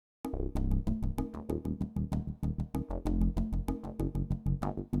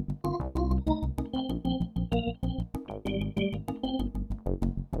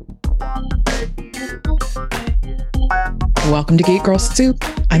Welcome to Geek Girl Soup.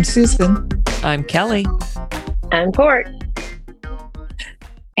 I'm Susan. I'm Kelly. I'm Port.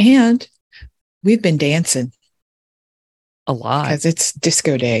 And we've been dancing A lot. because it's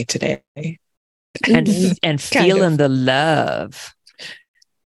disco day today. And feeling the love.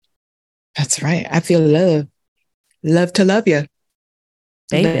 That's right. I feel love. Love to love you,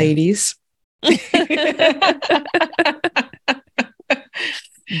 Baby. ladies.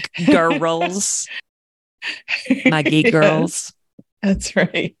 Girls. My geek girls. That's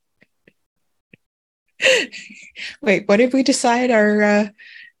right. Wait, what did we decide our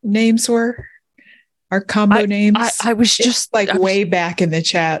names were? Our combo names? I was just way back in the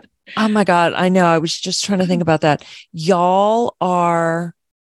chat. Oh my God. I know. I was just trying to think about that. Y'all are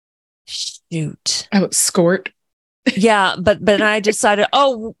shoot. Oh, Skort. Yeah, but I decided,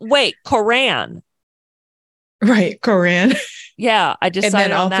 oh wait, Koran. Right, Koran. Yeah, I decided.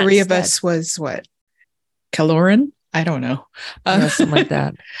 And then all three instead. of us was what? Kaloran? I don't know. Yeah, something like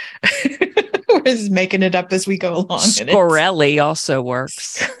that. We're just making it up as we go along. Scorelli also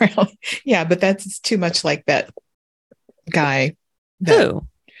works. Yeah, but that's too much like that guy. Who?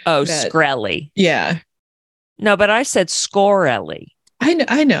 Oh, Skrelly. Yeah. No, but I said Scorelli. I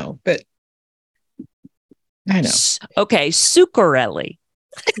know, but I know. Okay, Succarelli.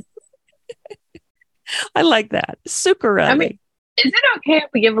 I like that. Succarelli. I mean, is it okay if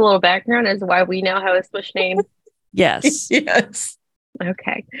we give a little background as to why we now have a Swish name? Yes. Yes.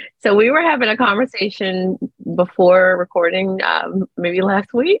 Okay. So we were having a conversation before recording, maybe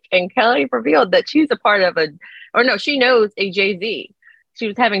last week, and Kelly revealed that she's a part of she knows a Jay-Z. She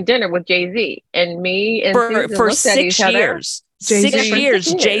was having dinner with Jay-Z, and me and Susan for looked at 6 each years. Jay-Z. 6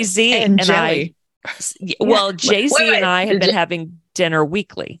 years, Jay-Z and Jelly. Well, Jay-Z Wait. and I have been having dinner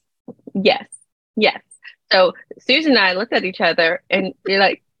weekly. Yes. So Susan and I looked at each other, and you're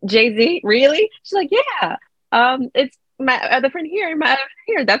like, Jay-Z, really? She's like, yeah. It's my other friend here and my other friend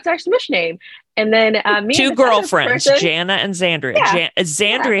here. That's our Swish name. And then me Two and this other girlfriends, person- Jana and Xandria. Yeah.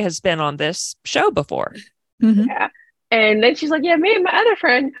 Xandria has been on this show before. Mm-hmm. Yeah. And then she's like, yeah, me and my other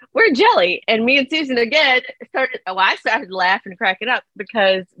friend, we're Jelly. And me and Susan again I started laughing, cracking up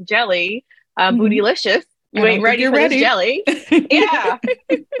because Jelly, Bootylicious, you ain't ready for this Jelly. Yeah.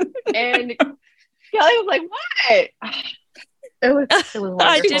 And Kelly was like, what? It was wonderful.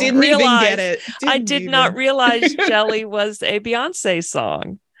 I didn't Didn't realize. even get it. I did not realize Jelly was a Beyonce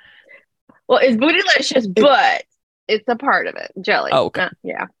song. Well, it's Bootylicious, but it's a part of it. Jelly. Oh, okay.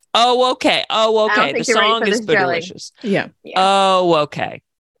 Yeah. Oh, okay. I don't The think you're ready song for is this Jelly. Bootylicious. Yeah. Oh, okay.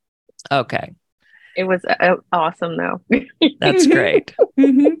 Okay. It was awesome, though. That's great.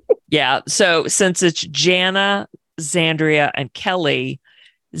 Mm-hmm. Yeah. So since it's Jana, Xandria, and Kelly,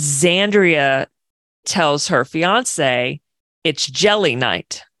 Xandria tells her fiance it's Jelly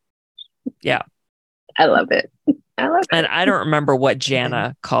night. Yeah. I love it. And I don't remember what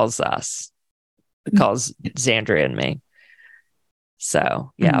Jana calls us. Calls Xandria and me.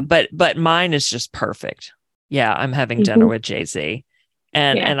 So yeah, but mine is just perfect. Yeah, I'm having dinner with Jay-Z.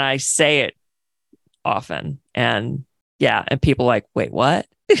 And I say it often. And yeah, and people like, wait, what?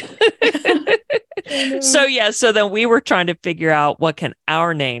 So then we were trying to figure out what can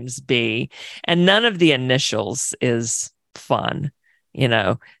our names be, and none of the initials is fun,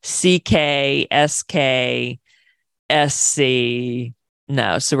 CK, SK, SC.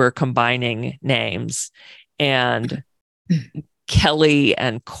 No, so we're combining names, and Kelly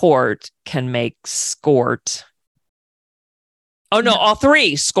and Court can make Skort. Oh no, all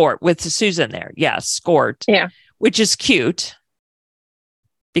three Skort with Susan there. Yeah, Skort. Yeah, which is cute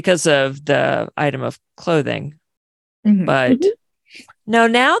because of the item of clothing. Mm-hmm. But no,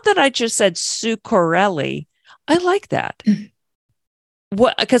 now that I just said Succorelli, I like that.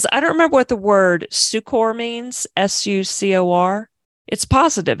 What? Because I don't remember what the word succor means. SUCOR. It's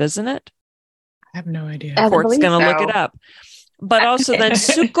positive, isn't it? I have no idea. Court's going to look it up. But also then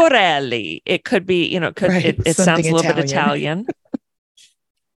Succorelli. It could be, it sounds a little bit Italian.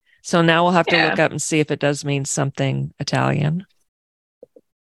 So now we'll have to look up and see if it does mean something Italian.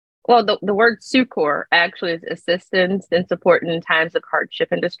 Well, the word succor actually is assistance and support in times of hardship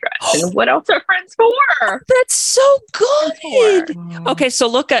and distress. And what else are friends for? That's so good. Wow. Okay, so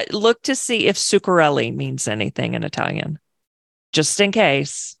look to see if Succorelli means anything in Italian. Just in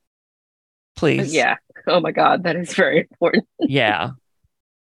case. Please. Yeah. Oh my God, that is very important. Yeah.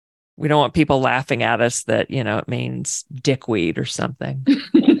 We don't want people laughing at us that, it means dickweed or something.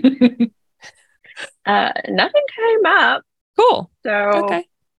 Nothing came up. Cool. So okay.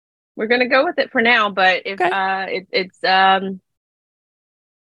 We're gonna go with it for now, but if it's in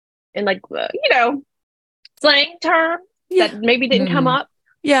slang terms that maybe didn't come up,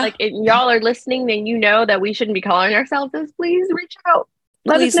 Yeah. Like, if y'all are listening, then you know that we shouldn't be calling ourselves this. Please reach out.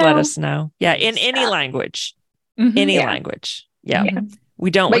 Let us know. Yeah, in any language. Mm-hmm. Any language. Yeah. Mm-hmm.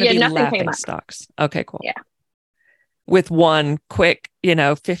 We don't want to be nothing came laughing up. stocks. Okay, cool. Yeah. With one quick,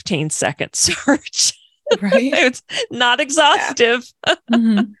 15-second search. Right. It's not exhaustive.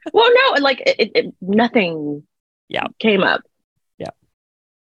 Mm-hmm. Well, no, like nothing came up. Yeah.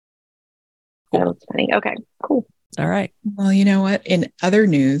 Cool. That was funny. Okay, cool. All right. Well, you know what? In other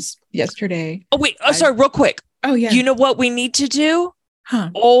news, yesterday. Oh, wait. Oh, sorry, real quick. Oh, yeah. You know what we need to do?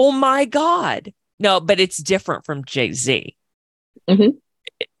 Huh. Oh, my God. No, but it's different from Jay-Z. Mm-hmm.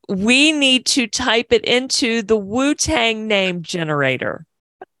 We need to type it into the Wu-Tang name generator.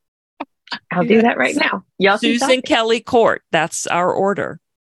 I'll do that right now. Y'all Susan Kelly Court. That's our order.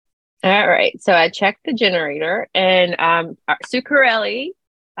 All right. So I checked the generator, and Zuccarelli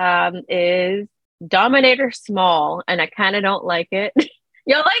is Dominator Small, and I kind of don't like it.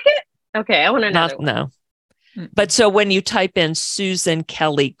 Y'all like it? Okay, I want another one. No. But so when you type in Susan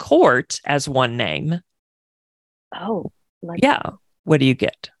Kelly Court as one name, what do you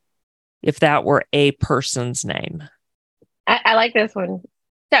get? If that were a person's name. I like this one.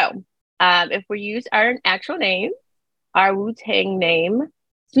 So if we use our actual name, our Wu-Tang name,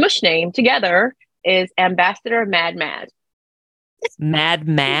 smush name together is Ambassador Mad Mad. Mad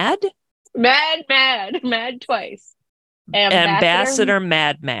Mad? Mad twice. Ambassador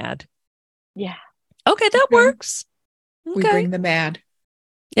Mad. Yeah. Okay, that works. Okay. We bring the mad.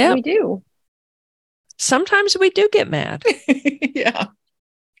 Yeah. We do. Sometimes we do get mad. Yeah.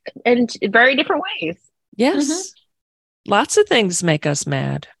 In very different ways. Yes. Mm-hmm. Lots of things make us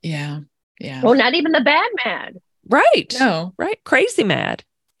mad. Yeah. Yeah. Well, not even the bad mad. Right. No. Right. Crazy mad.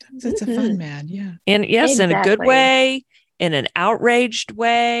 It's a fun mad. Yeah. And yes, in a good way, in an outraged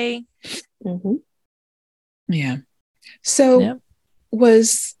way. Mm-hmm. Yeah. So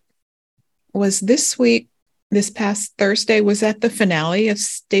was this week, this past Thursday, was that the finale of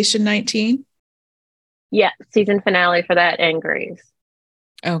Station 19? Yeah, season finale for that and Grace.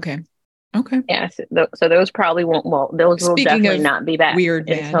 Okay. Yeah, so those probably won't. Well, those will definitely not be back weird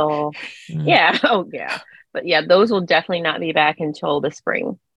until. Yeah. Oh, yeah. But yeah, those will definitely not be back until the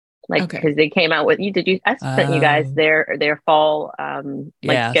spring. Like, because they came out with I sent you guys their fall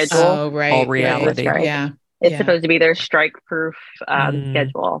schedule. Oh, right. All reality. Right. Yeah. It's supposed to be their strike proof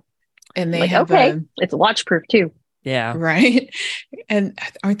schedule. And they have it's watch proof too. Yeah. Right. And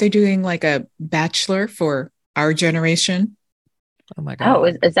aren't they doing like a bachelor for our generation? Oh my God. Oh,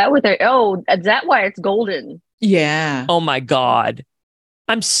 is that what they're is that why it's golden? Yeah. Oh my God.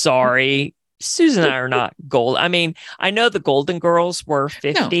 I'm sorry. Susan and I are not gold. I mean, I know the Golden Girls were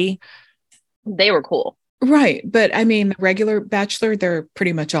 50. No. They were cool. Right. But I mean, the regular bachelor, they're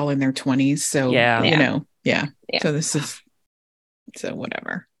pretty much all in their 20s. So, yeah. So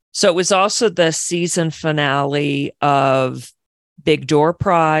whatever. So it was also the season finale of Big Door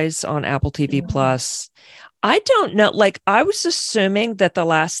Prize on Apple TV Plus. I don't know. Like, I was assuming that the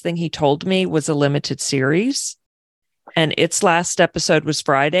last thing he told me was a limited series and its last episode was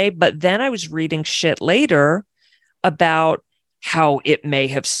Friday. But then I was reading shit later about how it may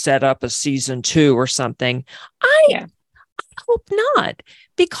have set up a season 2 or something. I hope not,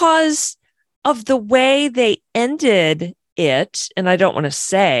 because of the way they ended it. And I don't want to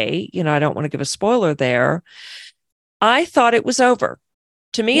say, I don't want to give a spoiler there. I thought it was over.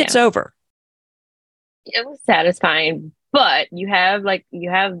 To me, it's over. It was satisfying, but you have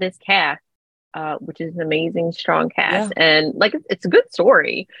this cast, which is an amazing, strong cast, and like it's a good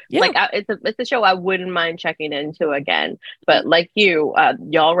story. Yeah. Like it's a show I wouldn't mind checking into again. But like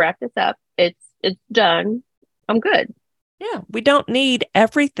y'all wrap this up. It's done. I'm good. Yeah, we don't need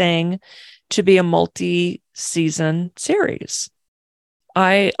everything to be a multi-season series.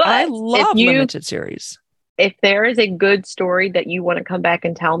 I love limited series. If there is a good story that you want to come back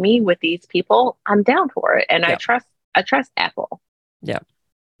and tell me with these people, I'm down for it. And I trust Apple. Yeah,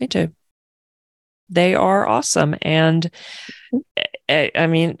 me too. They are awesome. And I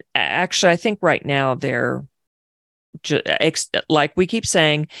mean, actually, I think right now they're like we keep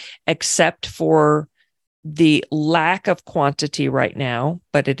saying, except for the lack of quantity right now,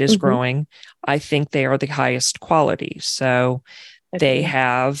 but it is growing. I think they are the highest quality. So they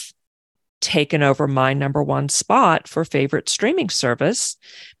have taken over my number one spot for favorite streaming service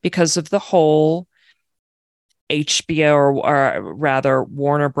because of the whole HBO or rather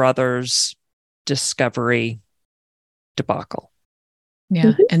Warner Brothers Discovery debacle.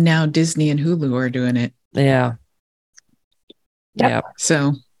 Yeah. And now Disney and Hulu are doing it. Yeah. Yep.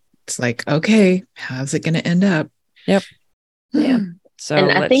 So it's like, okay, how's it going to end up? Yep. Yeah. So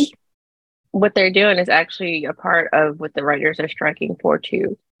and I think what they're doing is actually a part of what the writers are striking for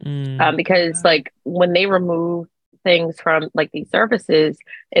too. Because like when they remove things from like these services,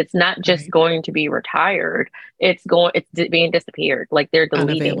 it's not just going to be retired. It's being disappeared. Like they're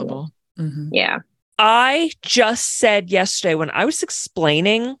deleting. Unavailable. Yeah. I just said yesterday when I was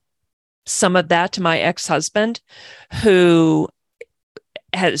explaining some of that to my ex-husband, who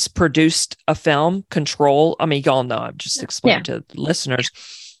has produced a film, Control. I mean, y'all know, I'm just explaining to the listeners,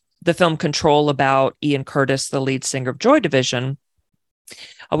 the film Control about Ian Curtis, the lead singer of Joy Division.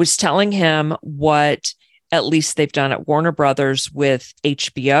 I was telling him what at least they've done at Warner Brothers with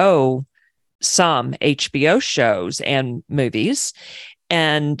HBO, some HBO shows and movies.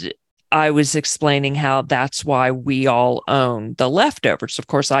 And I was explaining how that's why we all own The Leftovers. Of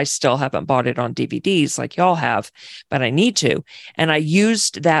course, I still haven't bought it on DVDs like y'all have, but I need to. And I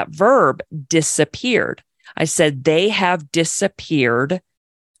used that verb, disappeared. I said, they have disappeared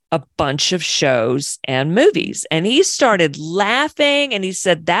a bunch of shows and movies. And he started laughing and he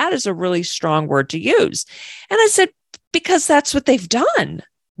said, that is a really strong word to use. And I said, because that's what they've done.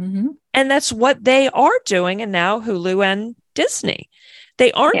 And that's what they are doing. And now Hulu and Disney.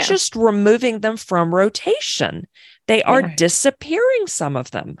 They aren't just removing them from rotation. They are disappearing some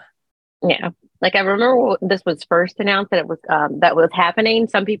of them. Yeah. Like I remember when this was first announced that it was that was happening.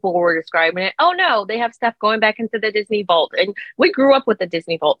 Some people were describing it. Oh no, they have stuff going back into the Disney vault. And we grew up with the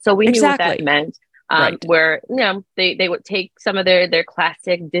Disney vault. So we knew what that meant. Where, you know, they would take some of their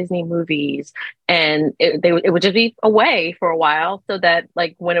classic Disney movies and it would just be away for a while so that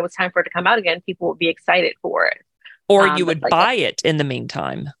like when it was time for it to come out again, people would be excited for it. Or you would buy it in the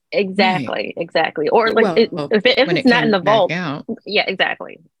meantime. Exactly. Or like if it's not in the vault. Yeah,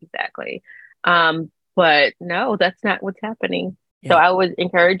 exactly. But no, that's not what's happening. Yeah. So I would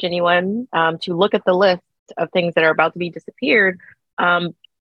encourage anyone to look at the list of things that are about to be disappeared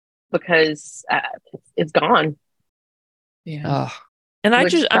because it's gone. Yeah. And I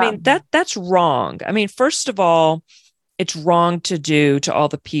mean, that's wrong. I mean, first of all, it's wrong to do to all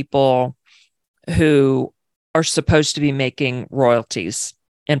the people who are supposed to be making royalties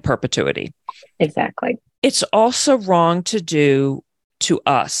in perpetuity. Exactly. It's also wrong to do to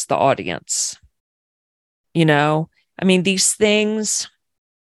us, the audience. You know, I mean, these things,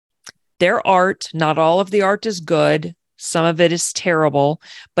 they're art. Not all of the art is good. Some of it is terrible,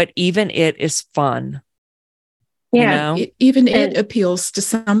 but even it is fun. Yeah. You know? It appeals to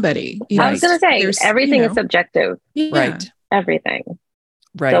somebody. I was going to say, everything is subjective. Yeah. Right. Everything.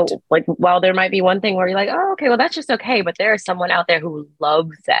 Right. So, like, while there might be one thing where you're like, oh, okay, well, that's just okay. But there is someone out there who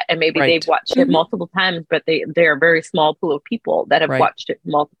loves that. And maybe they've watched it multiple times, but they're a very small pool of people that have watched it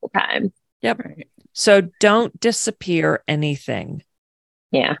multiple times. Yep. Right. So don't disappear anything.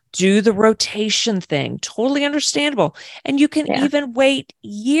 Yeah. Do the rotation thing. Totally understandable. And you can even wait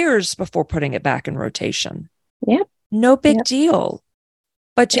years before putting it back in rotation. Yeah. No big deal.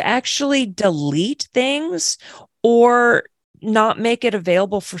 But to actually delete things or not make it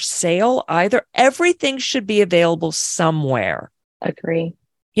available for sale either. Everything should be available somewhere. Agree.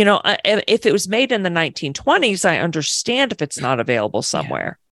 You know, if it was made in the 1920s, I understand if it's not available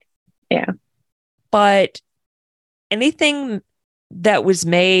somewhere. Yeah. But anything that was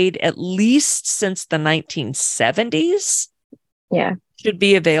made at least since the 1970s should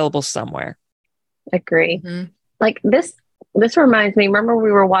be available somewhere. Agree. Like this reminds me, remember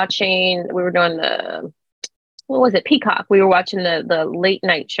we were doing what was it? Peacock. We were watching the late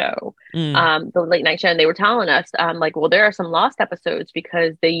night show, and they were telling us, like, well, there are some lost episodes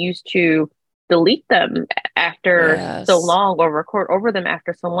because they used to delete them after so long or record over them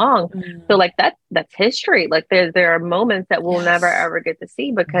after so long. So like that's history. Like there are moments that we'll never ever get to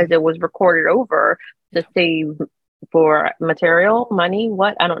see because it was recorded over to save for material, money,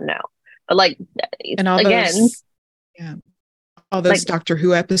 what? I don't know. But like, and all all those Doctor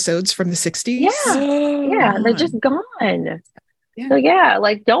Who episodes from the 60s. Yeah, they're just gone. Yeah. So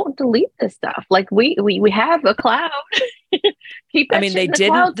like, don't delete this stuff. Like we have a cloud. Keep that they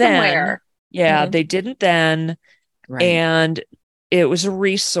didn't then. Somewhere. Yeah, they didn't then. Right. And it was a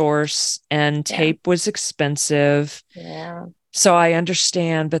resource and tape was expensive. Yeah. So I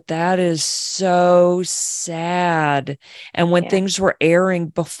understand, but that is so sad. And when things were airing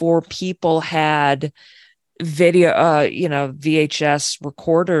before people had video, VHS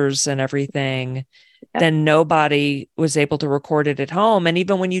recorders and everything, then nobody was able to record it at home. And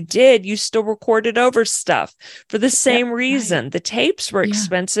even when you did, you still recorded over stuff for the same reason. Right. The tapes were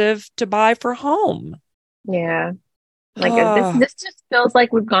expensive to buy for home. Yeah. Like this just feels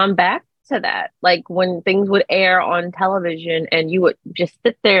like we've gone back to that. Like when things would air on television and you would just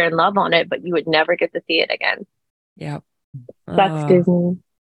sit there and love on it, but you would never get to see it again. Yeah. That's Disney.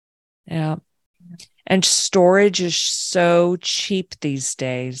 Yeah. And storage is so cheap these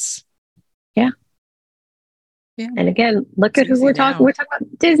days. Yeah. And again, look at who we're talking. We're talking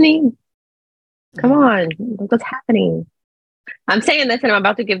about Disney. Come on, look what's happening. I'm saying this, and I'm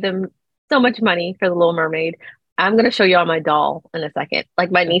about to give them so much money for the Little Mermaid. I'm going to show y'all my doll in a second. Like,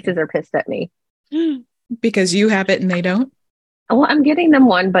 my nieces are pissed at me because you have it and they don't. Well, I'm getting them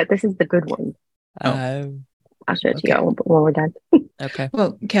one, but this is the good one. I'll show it to y'all when we're done. Okay.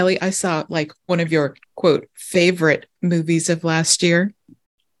 Well, Kelly, I saw like one of your quote favorite movies of last year.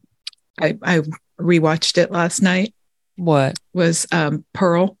 I rewatched it last night. What was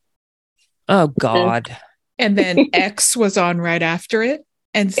Pearl? Oh God! And then X was on right after it,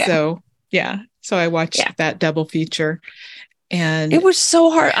 and so I watched that double feature, and it was so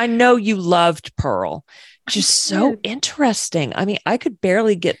hard. I know you loved Pearl. Just so interesting. I mean, I could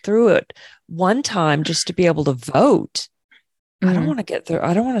barely get through it one time just to be able to vote. I don't want to get through.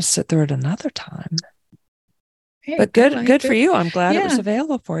 I don't want to sit through it another time. Hey, but good for you. I'm glad it was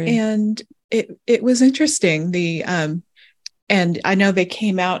available for you. And it was interesting. And I know they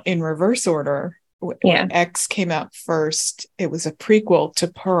came out in reverse order. When X came out first, it was a prequel to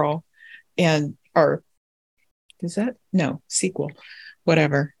Pearl, sequel,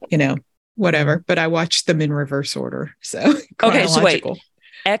 whatever. But I watched them in reverse order. So okay, so wait,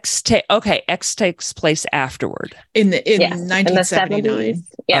 X takes place afterward in 1979.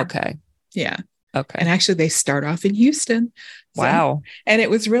 Okay. Yeah. Okay. And actually they start off in Houston. So, wow. And it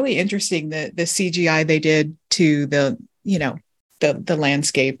was really interesting the CGI they did to the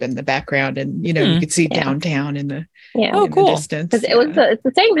landscape and the background, and you could see downtown in the cool. The distance. Because it's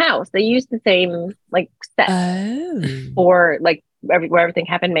the same house. They used the same like set for like where everything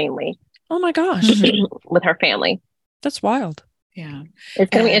happened mainly. Oh my gosh. With her family. That's wild. Yeah. It's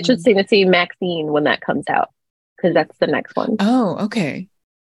going to be interesting to see Maxine when that comes out, because that's the next one. Oh, okay.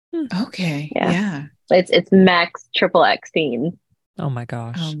 Okay. Yeah. It's Max XXX scene. Oh my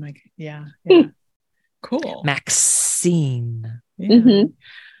gosh. Oh my. Yeah. Yeah. Cool. Maxine. Yeah. Mm-hmm.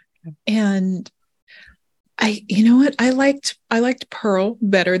 And you know what? I liked Pearl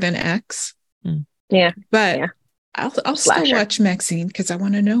better than X. Yeah. But I'll still watch Maxine because I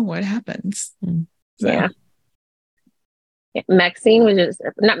want to know what happens. So. Yeah. Maxine was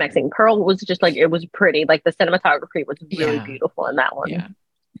not Maxine. Pearl was just like, it was pretty. Like the cinematography was really beautiful in that one. Yeah.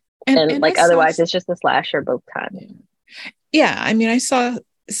 And like otherwise it's just a slasher both times. Yeah. I mean, I saw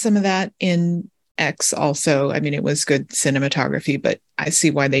some of that in X also. I mean, it was good cinematography, but I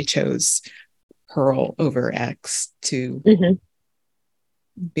see why they chose Pearl over X to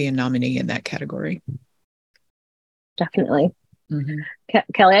be a nominee in that category. Definitely.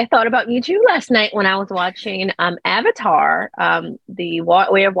 Kelly, I thought about you too last night when I was watching Avatar, the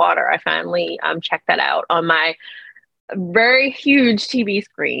Way of Water. I finally checked that out on my very huge TV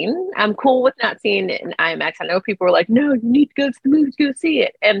screen. I'm cool with not seeing it in IMAX. I know people were like, no, you need to go to the movie to go see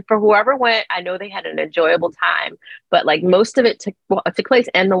it. And for whoever went, I know they had an enjoyable time, but like most of it took place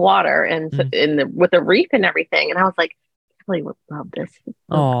in the water and with the reef and everything. And I was like, I really would love this. It's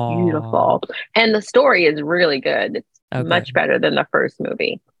so beautiful. And the story is really good. It's much better than the first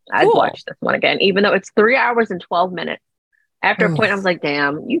movie. I'd watch this one again, even though it's 3 hours and 12 minutes. After a point, I was like,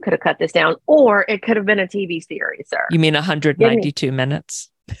 damn, you could have cut this down, or it could have been a TV series, sir. You mean 192 minutes?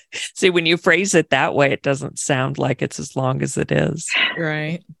 See, when you phrase it that way, it doesn't sound like it's as long as it is.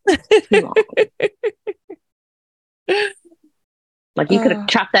 Right. Like you could have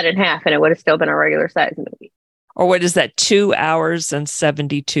chopped that in half and it would have still been a regular size movie. Or what is that? 2 hours and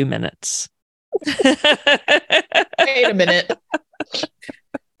 72 minutes. Wait a minute.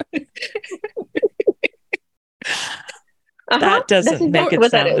 That doesn't make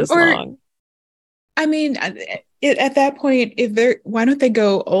it sound as long. I mean, at that point, why don't they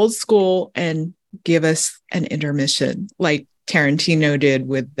go old school and give us an intermission like Tarantino did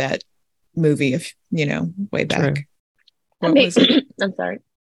with that movie way back. True. What was it? I'm sorry.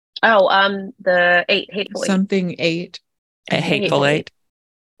 Oh, the Hateful Eight. Something 8. A Hateful Eight.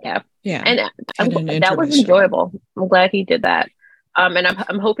 Yeah. Yeah. And that was enjoyable. I'm glad he did that. And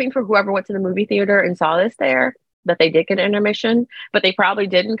I'm hoping for whoever went to the movie theater and saw this there that they did get an intermission, but they probably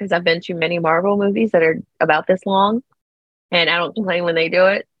didn't because I've been to many Marvel movies that are about this long and I don't complain when they do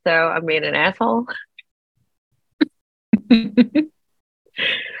it. So I'm being an asshole. But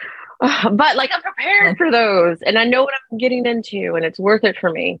like I'm prepared for those and I know what I'm getting into and it's worth it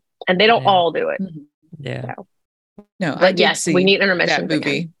for me. And they don't all do it. Yeah. So. No, but yes, we need intermission. That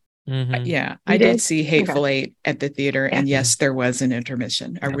movie. Yeah, I did see Hateful Eight at the theater, and yes, there was an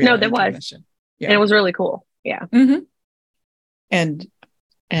intermission. A real intermission. Yeah. And it was really cool. Yeah. And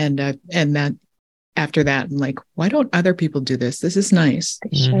that after that, I'm like, why don't other people do this? This is nice.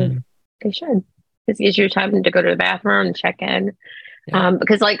 They should. This gives you time to go to the bathroom and check in. Yeah.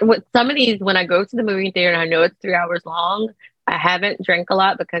 Because like with some of these, when I go to the movie theater and I know it's 3 hours long, I haven't drank a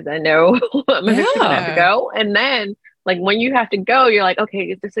lot because I know I'm eventually gonna have to go. And then like when you have to go, you're like, okay,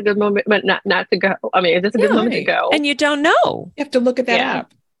 is this a good moment? But not to go. I mean, is this a good moment to go? And you don't know. You have to look at that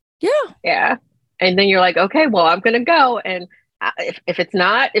app. Yeah. Yeah. And then you're like, okay, well, I'm gonna go. And if it's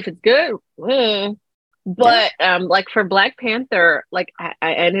good, but like for Black Panther, like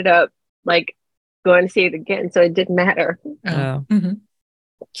I ended up like going to see it again, so it didn't matter. Oh,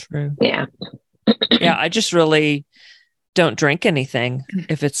 true. Yeah. Yeah, I just really don't drink anything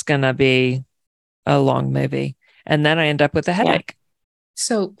if it's gonna be a long movie, and then I end up with a headache.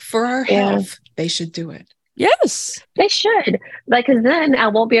 So for our health, they should do it. Yes, they should. Like, because then I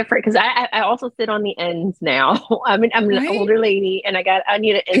won't be afraid. Because I also sit on the ends now. I mean, I'm an older lady, and I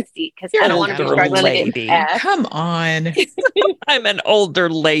need an end seat because I don't want to be struggling to get past. Come on, I'm an older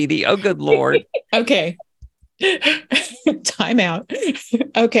lady. Oh, good Lord. Okay. Time out.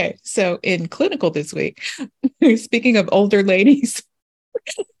 Okay, so in clinical this week, speaking of older ladies,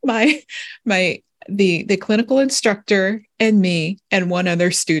 the clinical instructor and me and one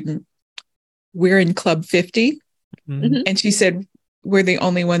other student, we're in Club 50. Mm-hmm. And she said we're the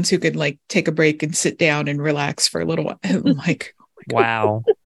only ones who could like take a break and sit down and relax for a little while. I'm like, oh wow.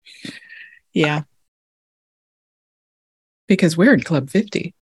 Yeah. Because we're in Club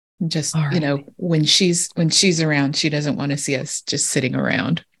 50. Just, when she's around, she doesn't want to see us just sitting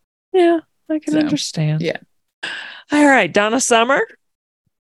around. Yeah, I can understand. Yeah. All right, Donna Summer.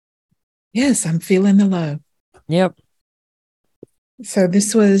 Yes, I'm feeling the love. Yep. So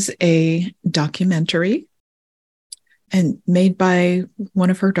this was a documentary and made by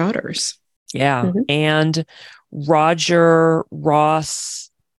one of her daughters. Yeah. Mm-hmm. And Roger Ross.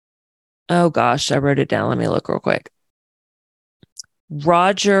 Oh gosh, I wrote it down. Let me look real quick.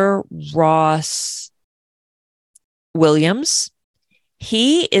 Roger Ross Williams.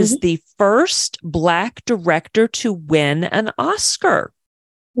 He is the first Black director to win an Oscar.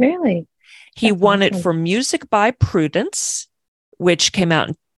 Really? He won it for Music by Prudence, which came out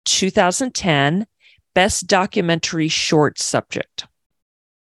in 2010, Best Documentary Short Subject.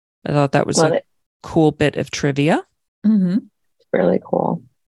 I thought that was a cool bit of trivia. Mm-hmm. Really cool.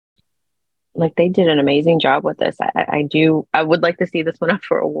 Like they did an amazing job with this. I would like to see this one up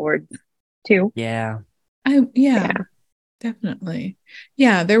for awards too. Yeah. Definitely.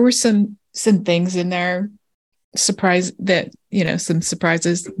 Yeah, there were some things in there. Some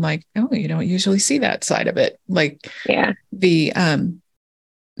surprises like, oh, you don't usually see that side of it. Like the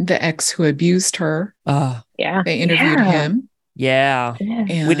ex who abused her. They interviewed him. Yeah.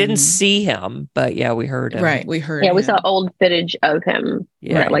 And we didn't see him, but we heard him. Right. We heard him. We saw old footage of him.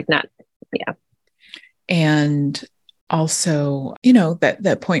 Yeah. Right, like not. Yeah. And also,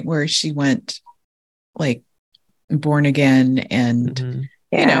 that point where she went like born again and,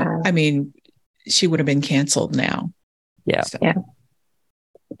 I mean, she would have been canceled now. Yeah. So.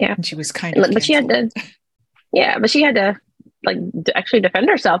 Yeah. And she was kind of canceled. But she had to like actually defend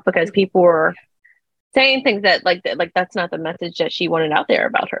herself because people were saying things that like that's not the message that she wanted out there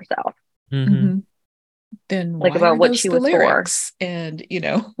about herself. Mm-hmm. Then like about what she was lyrics for. And it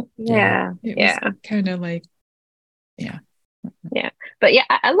was kind of like but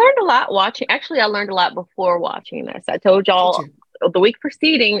I learned a lot watching. Actually, I learned a lot before watching this. I told y'all the week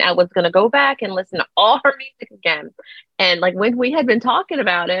preceding I was going to go back and listen to all her music again. And like when we had been talking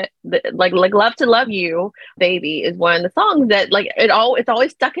about it, like Love to Love You Baby is one of the songs that like it's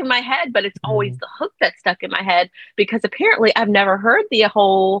always stuck in my head, but it's always the hook that's stuck in my head because apparently I've never heard the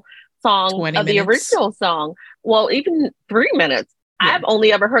whole song of the original song. Well, even 3 minutes. I've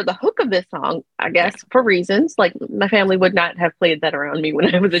only ever heard the hook of this song, I guess, for reasons like my family would not have played that around me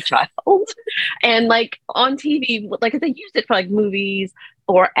when I was a child. And like on TV, like they used it for like movies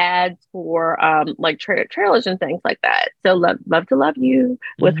or ads for like trailers and things like that. So Love to Love You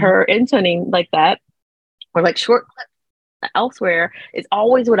with her intoning like that, or like short clips elsewhere is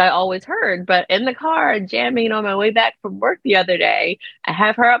always what I always heard. But in the car jamming on my way back from work the other day, I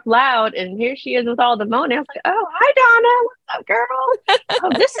have her up loud and here she is with all the moaning. I was like, oh, hi Donna, what's up, girl? Oh,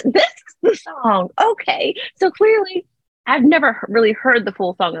 this is the song. Okay. So clearly I've never really heard the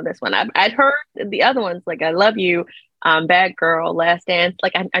full song of this one. I'd heard the other ones like I Love You, Bad Girl, Last Dance.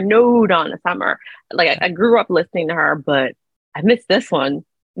 Like I know Donna Summer. Like I grew up listening to her, but I missed this one.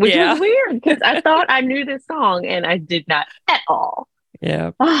 Which was weird because I thought I knew this song and I did not at all.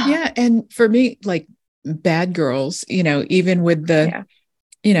 Yeah. Yeah. And for me, like Bad Girls, even with the,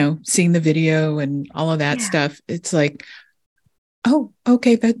 seeing the video and all of that stuff, it's like, oh,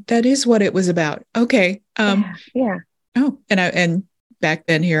 okay, that is what it was about. Okay. Oh, and back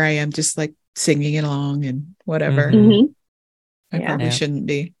then, here I am just like singing along and whatever. I probably shouldn't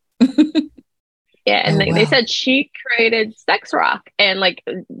be. Yeah, and they said she created sex rock, and like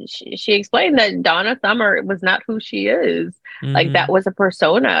she explained that Donna Summer was not who she is. Like that was a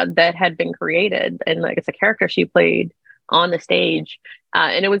persona that had been created, and like it's a character she played on the stage.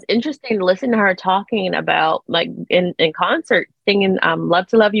 And it was interesting to listen to her talking about like in concert singing "Love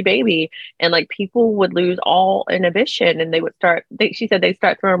to Love You Baby," and like people would lose all inhibition and they would start. She said they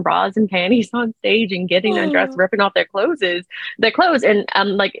start throwing bras and panties on stage and getting undressed, ripping off their clothes, and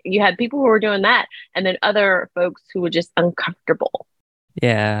like you had people who were doing that, and then other folks who were just uncomfortable.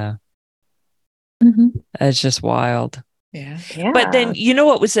 Yeah, it's just wild. Yeah. But then you know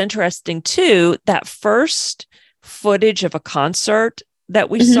what was interesting too? That first footage of a concert that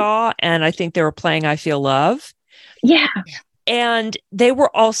we saw, and I think they were playing I Feel Love. Yeah. And they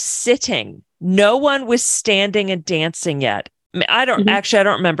were all sitting. No one was standing and dancing yet. I don't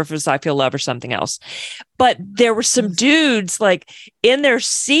remember if it was I Feel Love or something else, but there were some dudes like in their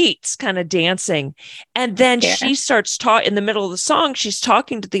seats kind of dancing. And then she starts talking in the middle of the song. She's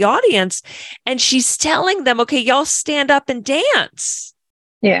talking to the audience and she's telling them, okay, y'all stand up and dance.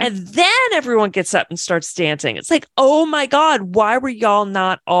 Yeah. And then everyone gets up and starts dancing. It's like, oh my God, why were y'all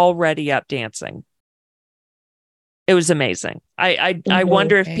not already up dancing? It was amazing. I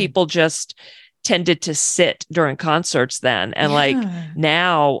wonder if people just tended to sit during concerts then. And like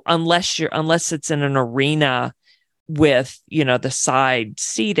now, unless it's in an arena with, the side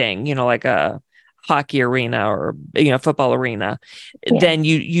seating, like a hockey arena or, football arena, then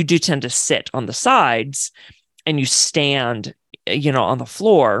you do tend to sit on the sides and you stand on the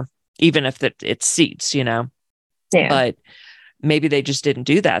floor, even if it's seats, but maybe they just didn't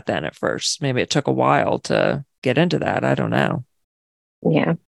do that then at first. Maybe it took a while to get into that. I don't know.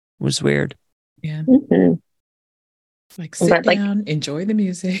 Yeah. It was weird. Yeah. Like sit down, enjoy the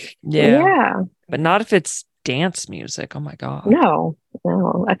music. Yeah. But not if it's dance music. Oh my God. No.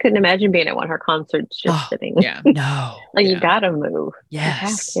 I couldn't imagine being at one of her concerts just sitting. Yeah. No. Like you gotta move.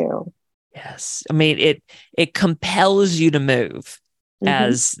 Yes. You have to. Yes. I mean, it compels you to move,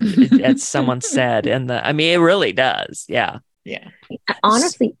 as someone said. It really does. Yeah. Yeah.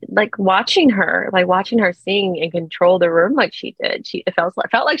 Honestly, like watching her sing and control the room like she did. It felt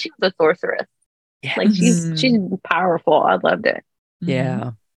like she was a sorceress. Yeah. Like she's powerful. I loved it.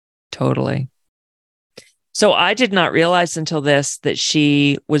 Yeah, totally. So I did not realize until this that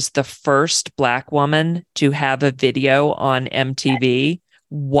she was the first Black woman to have a video on MTV.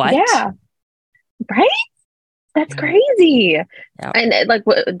 What? Yeah. Right? That's crazy. Yeah. And like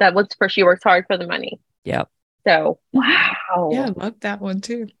that was for She Works Hard for the Money. Yep. So wow. Yeah, I love that one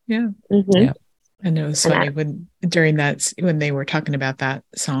too. Yeah. Yeah. I know it's funny when they were talking about that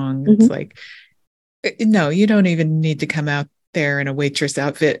song, it's like, no, you don't even need to come out there in a waitress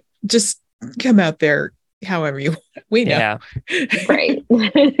outfit. Just come out there however you want. We know. Yeah. Right.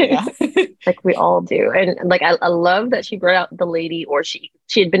 Like we all do. And like I love that she brought out the lady, or she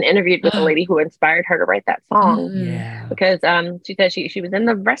had been interviewed with the lady who inspired her to write that song. Yeah. Because she said she was in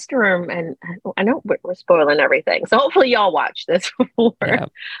the restroom, and I know we're spoiling everything. So hopefully y'all watch this before. Yeah.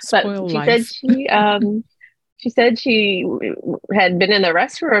 But she said she had been in the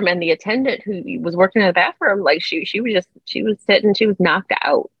restroom, and the attendant who was working in the bathroom, like she was sitting, she was knocked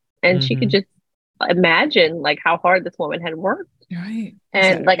out, and she could just imagine like how hard this woman had worked. Right.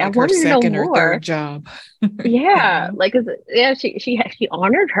 And like I wanted to know more. Or third job. Like she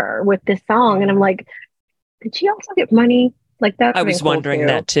honored her with this song, and I'm like, did she also get money? Like that. I was wondering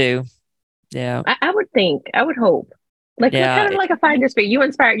that too. Yeah. I would think. I would hope. Like kind of like a finder's fee. You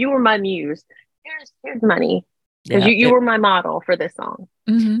inspired. You were my muse. Here's money. Because you were my model for this song.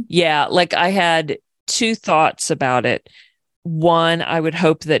 Yeah. Like I had two thoughts about it. One, I would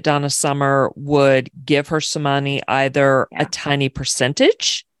hope that Donna Summer would give her some money, either a tiny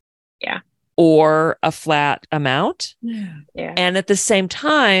percentage or a flat amount. Yeah. And at the same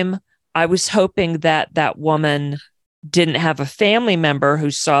time, I was hoping that that woman didn't have a family member who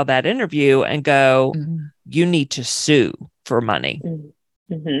saw that interview and go, you need to sue for money.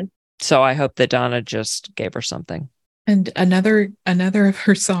 So I hope that Donna just gave her something. And another of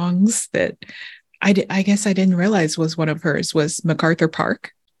her songs that I guess I didn't realize was one of hers was MacArthur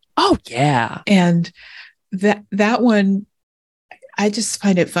Park. Oh yeah. And that one, I just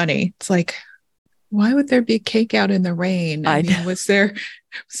find it funny. It's like, why would there be cake out in the rain? I mean, was there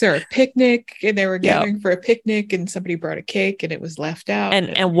a picnic and they were gathering for a picnic and somebody brought a cake and it was left out?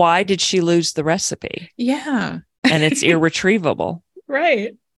 And why did she lose the recipe? Yeah. And it's irretrievable.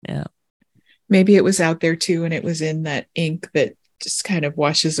 Right. Yeah. Maybe it was out there too, and it was in that ink that just kind of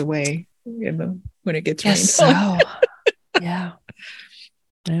washes away when it gets rained. So, yeah.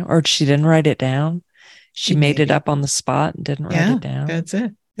 Yeah, or she didn't write it down. She made it up on the spot and didn't write it down. That's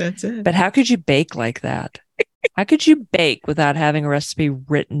it. But how could you bake like that? How could you bake without having a recipe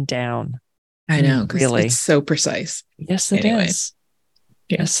written down? I know, because really? It's so precise. Yes, it is.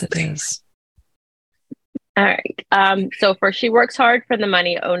 Yes, it is. All right. So she works hard for the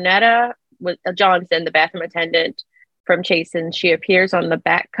money. Onetta with Johnson, the bathroom attendant from Chasen, she appears on the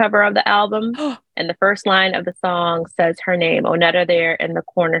back cover of the album, and the first line of the song says her name, Onetta there in the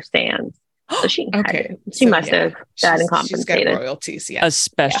corner stands. So she must have that and compensated. She's got royalties,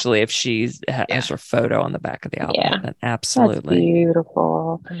 especially if she has her photo on the back of the album. Yeah, absolutely. That's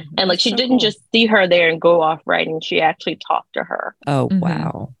beautiful. Mm-hmm. And like she didn't just see her there and go off writing; she actually talked to her. Oh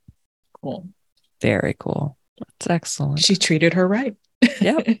wow, cool, very cool. That's excellent. She treated her right.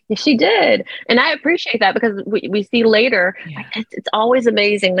 Yep, she did, and I appreciate that because we see later. Like, it's always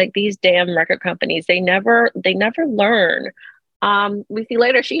amazing. Like these damn record companies, they never learn. We see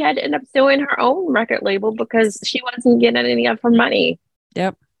later she had to end up suing her own record label because she wasn't getting any of her money.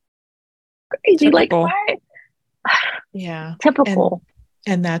 Yep. Crazy. Typical. Like why? Yeah. Typical.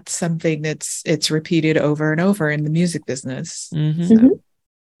 And that's something it's repeated over and over in the music business. Mm-hmm. So,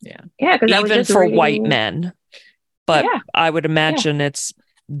 yeah. Yeah. Even for white men. But I would imagine it's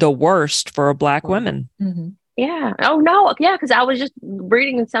the worst for black women. Mm-hmm. Yeah. Oh no. Yeah. Because I was just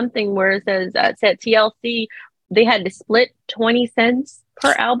reading something where it says it said TLC. They had to split 20 cents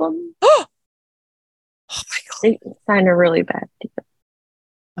per album. Oh my God. They signed a really bad deal.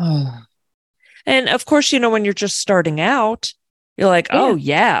 Oh. And of course, when you're just starting out, you're like, oh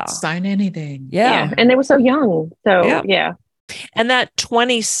yeah. Sign anything. Yeah. And they were so young. So yeah. And that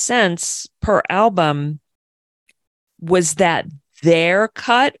 20 cents per album, was that their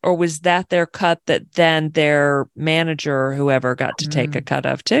cut, or was that their cut that then their manager or whoever got to take a cut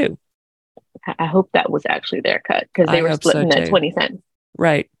of too? I hope that was actually their cut because they were splitting that 20 cents.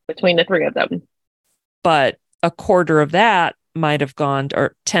 Right. Between the three of them. But a quarter of that might have gone,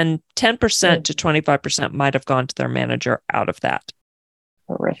 or 10% to 25% might have gone to their manager out of that.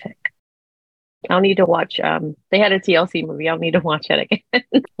 Horrific. I'll need to watch, they had a TLC movie. I'll need to watch it again.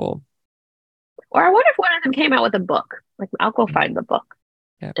 Cool. Or I wonder if one of them came out with a book. Like, I'll go find the book.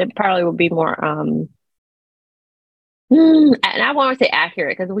 Yep. It probably would be more, and I want to say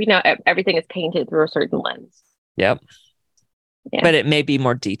accurate because we know everything is painted through a certain lens. Yep. Yeah. But it may be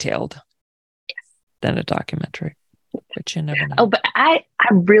more detailed than a documentary, but you never know. Oh, but I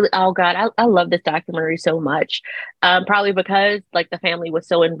really, oh God, I love this documentary so much. Probably because like the family was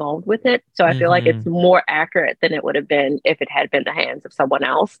so involved with it. So I feel like it's more accurate than it would have been if it had been the hands of someone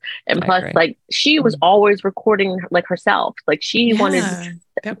else. And plus, like she was always recording like herself. Like she wanted,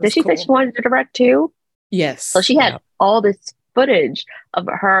 did she say she wanted to direct too? Yes. So she had all this footage of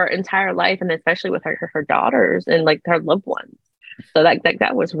her entire life, and especially with her daughters and like her loved ones. So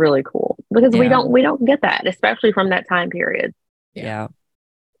that was really cool because we don't get that, especially from that time period. Yeah.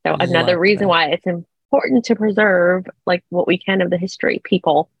 So another reason why it's important to preserve like what we can of the history,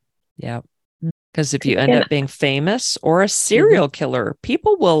 people. Yeah. Because if you end up being famous or a serial killer,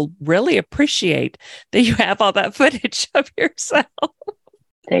 people will really appreciate that you have all that footage of yourself.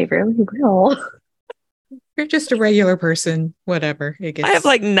 They really will. You're just a regular person, whatever. I have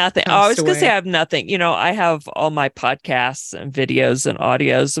like nothing. I was going to say I have nothing. I have all my podcasts and videos and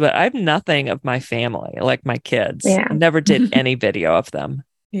audios, but I have nothing of my family, like my kids. Yeah. I never did any video of them.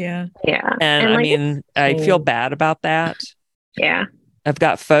 Yeah. Yeah. And I mean, I feel bad about that. Yeah. I've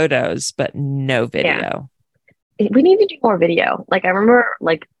got photos, but no video. Yeah. We need to do more video. Like I remember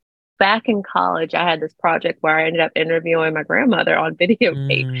like back in college, I had this project where I ended up interviewing my grandmother on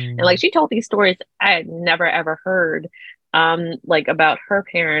videotape. And like she told these stories I had never ever heard, like about her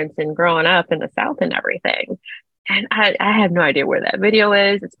parents and growing up in the South and everything. And I have no idea where that video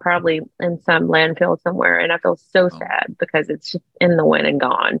is. It's probably in some landfill somewhere. And I feel so sad because it's just in the wind and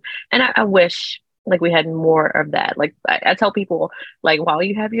gone. And I wish like we had more of that. Like I tell people, like while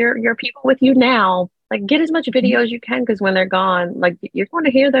you have your people with you now, like get as much video as you can, because when they're gone, like you're going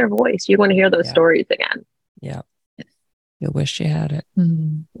to hear their voice. You're going to hear those stories again. Yeah. You wish you had it.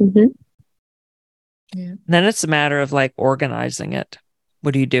 Mm-hmm. Yeah. Then it's a matter of like organizing it.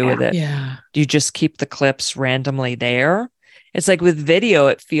 What do you do with it? Yeah. Do you just keep the clips randomly there? It's like with video,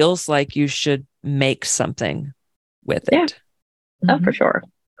 it feels like you should make something with it. Oh, for sure.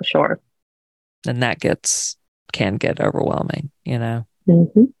 For sure. And that can get overwhelming,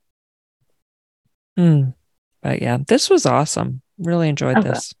 Mm-hmm. But yeah, this was awesome. Really enjoyed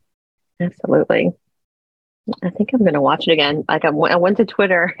this. Absolutely. I think I'm going to watch it again. Like I went to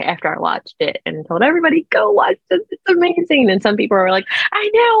Twitter after I watched it and told everybody, go watch this. It's amazing. And some people were like, I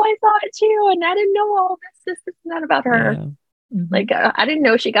know, I saw it too. And I didn't know all this and that about her. Like I didn't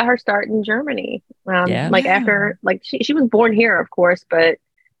know she got her start in Germany. After like she was born here, of course, but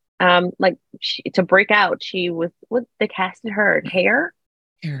like to break out, she was what they casted her in Hair.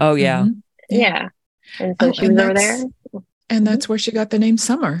 Oh yeah. Yeah. And so she was over there. And that's where she got the name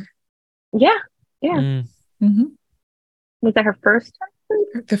Summer. Yeah. Yeah. Was that her first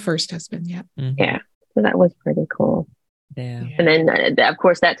husband? The first husband, yeah. Yeah. So that was pretty cool. Yeah. And then of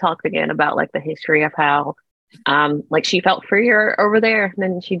course that talked again about like the history of how like she felt freer over there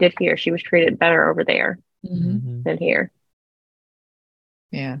than she did here. She was treated better over there than here.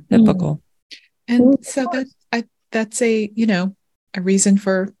 Yeah. Typical. And so that's a reason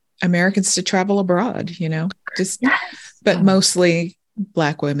for Americans to travel abroad, but mostly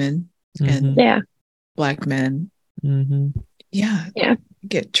Black women and Black men.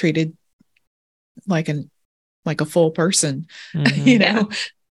 Get treated like a full person, once you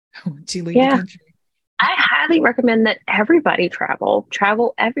leave the country. I highly recommend that everybody travel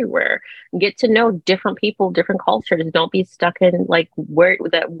everywhere, get to know different people, different cultures. Don't be stuck in like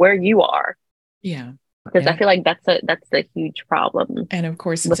where you are. Yeah. Because I feel like that's a huge problem. And of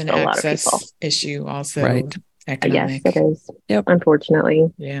course it's an access issue also. Right. Yes, Economic. it is. Yep.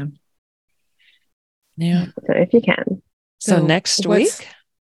 Unfortunately. Yeah. Yeah. So if you can. So next week.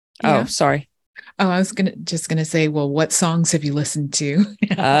 Oh, sorry. Oh, I was just gonna say, well, what songs have you listened to?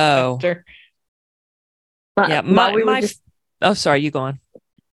 After? Oh, sorry, you go on.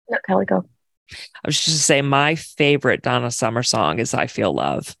 No, Kelly, go. I was just to say my favorite Donna Summer song is I Feel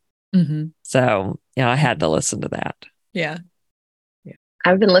Love. So, I had to listen to that. Yeah.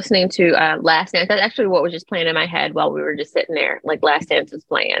 I've been listening to Last Dance. That's actually what was just playing in my head while we were just sitting there. Like Last Dance is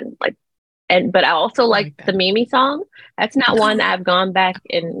playing. But I also like the Mimi song. That's not one that I've gone back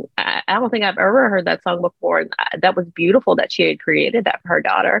and I don't think I've ever heard that song before. That was beautiful that she had created that for her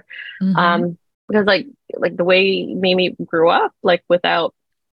daughter. Because like the way Mimi grew up, like without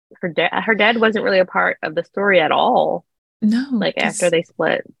her dad wasn't really a part of the story at all. No. Like after they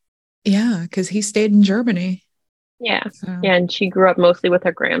split. Yeah, because he stayed in Germany. Yeah. So. Yeah, and she grew up mostly with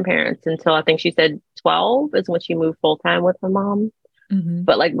her grandparents until I think she said 12 is when she moved full time with her mom.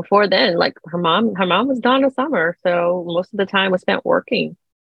 But like before then, like her mom was Donna Summer, so most of the time was spent working.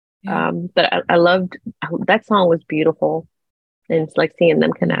 Yeah. But I loved that song was beautiful, and it's like seeing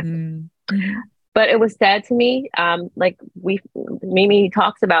them connect. But it was sad to me. Mimi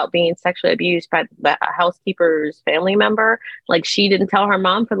talks about being sexually abused by the housekeeper's family member. Like she didn't tell her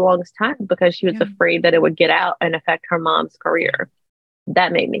mom for the longest time because she was afraid that it would get out and affect her mom's career.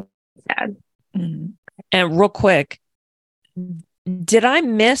 That made me sad. And real quick, did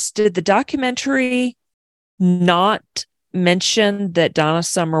the documentary not mention that Donna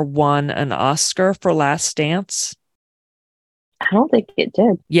Summer won an Oscar for Last Dance? I don't think it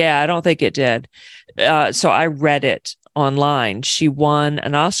did. Yeah, I don't think it did. So I read it online. She won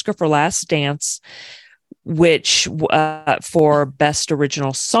an Oscar for Last Dance, which for Best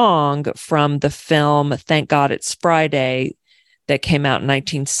Original Song from the film Thank God It's Friday that came out in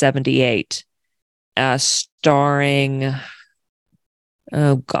 1978, starring...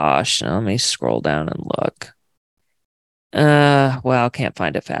 Oh gosh, let me scroll down and look. Well, can't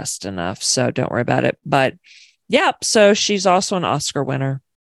find it fast enough, so don't worry about it. But so she's also an Oscar winner.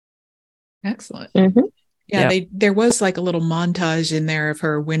 Excellent. Yeah, there was like a little montage in there of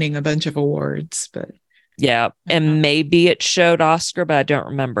her winning a bunch of awards, but and maybe it showed Oscar, but I don't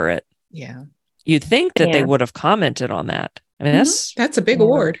remember it. Yeah. You'd think that they would have commented on that. I mean, that's a big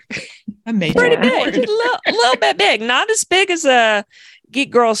award. A major pretty big, award. a little bit big. Not as big as a Geek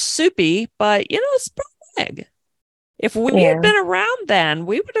Girl Soupy, but it's pretty big. If we had been around then,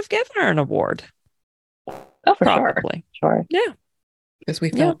 we would have given her an award. Oh, for probably. Sure. Yeah. Because we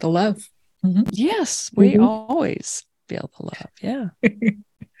felt the love. Yes, we always feel the love. Yeah.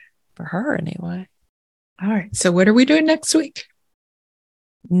 For her, anyway. All right. So what are we doing next week?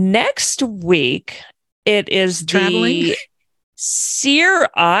 Next week, it is traveling.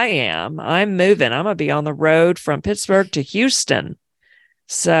 I'm moving. I'm going to be on the road from Pittsburgh to Houston.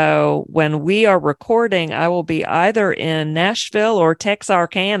 So when we are recording, I will be either in Nashville or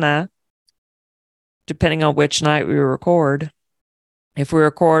Texarkana, depending on which night we record. If we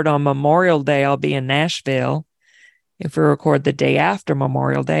record on Memorial Day, I'll be in Nashville. If we record the day after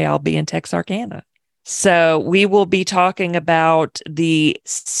Memorial Day, I'll be in Texarkana. So we will be talking about the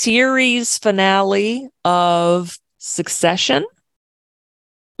series finale of Succession.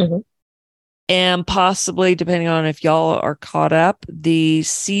 And possibly, depending on if y'all are caught up, the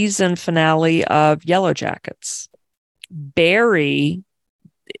season finale of Yellow Jackets. Barry,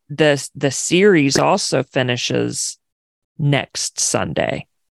 the series also finishes next Sunday.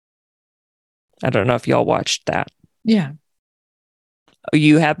 I don't know if y'all watched that. Yeah.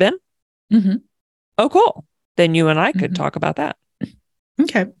 You have been? Mm-hmm. Oh, cool. Then you and I could Mm-hmm. talk about that.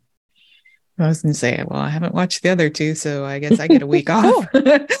 Okay. I was going to say, well, I haven't watched the other two, so I guess I get a week off.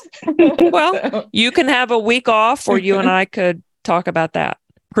 Well, you can have a week off, or you and I could talk about that,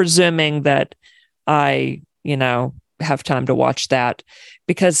 presuming that I, have time to watch that,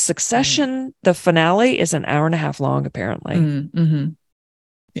 because Succession, the finale is an hour and a half long, apparently. Mm-hmm.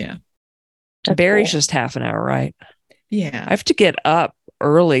 Yeah. Barry's just half an hour, right? Yeah. I have to get up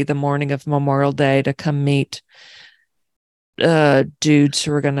early the morning of Memorial Day to come meet dudes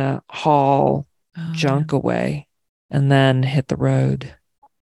who are going to haul junk away and then hit the road.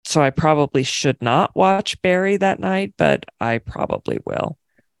 So I probably should not watch Barry that night, but I probably will.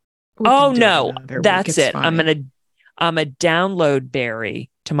 Oh no, that's it. Fine. I'm gonna download Barry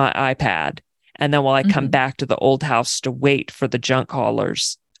to my iPad, and then while I come back to the old house to wait for the junk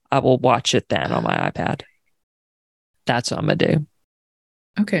haulers, I will watch it then on my iPad. That's what I'm gonna do.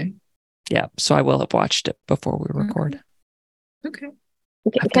 Okay. Yeah. So I will have watched it before we record. Okay.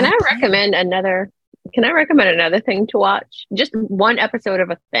 Can I recommend another thing to watch? Just one episode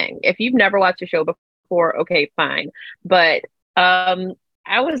of a thing. If you've never watched a show before, okay, fine. But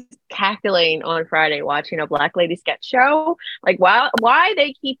I was calculating on Friday watching a Black Lady sketch show. Like, why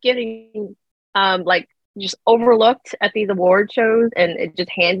they keep getting just overlooked at these award shows and it just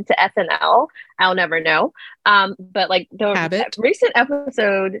handed to SNL. I'll never know. But like the recent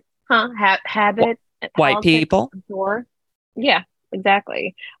episode, Habit. White people. Yeah,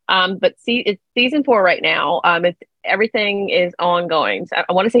 exactly. But it's season 4 right now. Everything is ongoing. So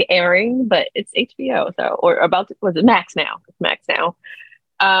I want to say airing, but it's HBO. So was it Max now? It's Max now.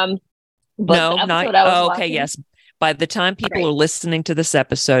 No, not. Okay, yes. By the time people are listening to this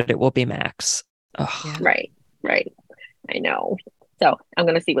episode, it will be Max. Yeah. Right. I know. So I'm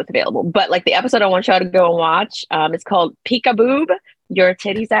gonna see what's available. But like the episode I want y'all to go and watch, it's called Peekaboob. Your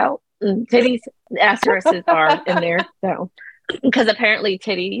titties out. Titties asterisks are in there. So because apparently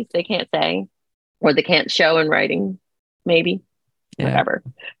titties they can't say, or they can't show in writing. Maybe. Yeah. Whatever.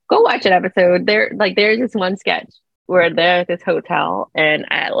 Go watch an episode. There's this one sketch where they're at this hotel and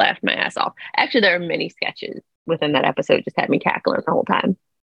I laughed my ass off. Actually, there are many sketches within that episode, just had me cackling the whole time.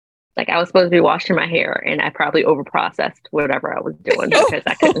 Like I was supposed to be washing my hair and I probably overprocessed whatever I was doing because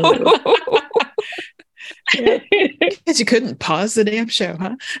I couldn't move. Because you couldn't pause the damn show,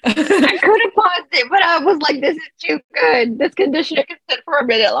 huh? I could have paused it, but I was like, this is too good. This conditioner can sit for a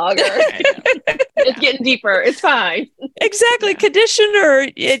minute longer. It's getting deeper. It's fine. Exactly.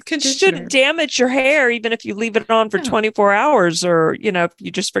 Yeah. Conditioner shouldn't damage your hair even if you leave it on for 24 hours or, if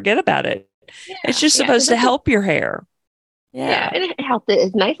you just forget about it. Yeah. It's just supposed to help your hair. Yeah. And it helps it.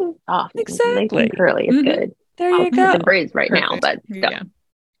 It's nice and soft. Exactly. Nice and curly. It's good. There you go. The braids right now, but yeah.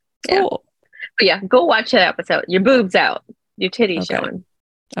 Cool. But yeah, go watch that episode. Your boobs out. Your titties showing.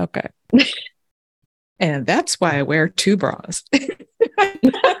 Okay. And that's why I wear 2 bras. There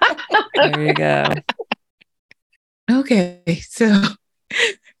you go. Okay. So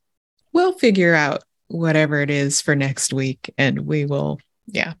we'll figure out whatever it is for next week and we will,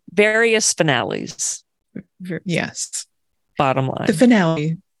 various finales. Yes. Bottom line. The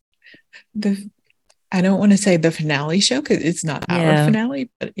finale. I don't want to say the finale show because it's not our finale,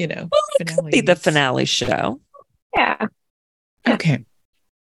 but it could be the finale show. Yeah. Okay.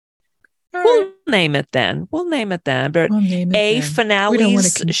 We'll name it then. But finale we don't want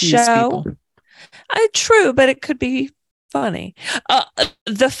to confuse show. People. True, but it could be funny.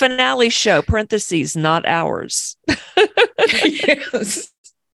 The finale show, parentheses, not ours. Yes.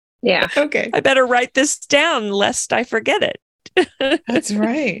 Yeah. Okay. I better write this down lest I forget it. That's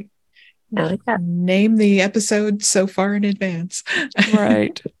right. I like that. Name the episode so far in advance.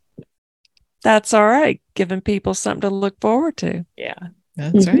 Right. That's all right. Giving people something to look forward to. Yeah,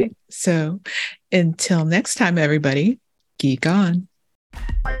 that's right. So until next time, everybody, geek on.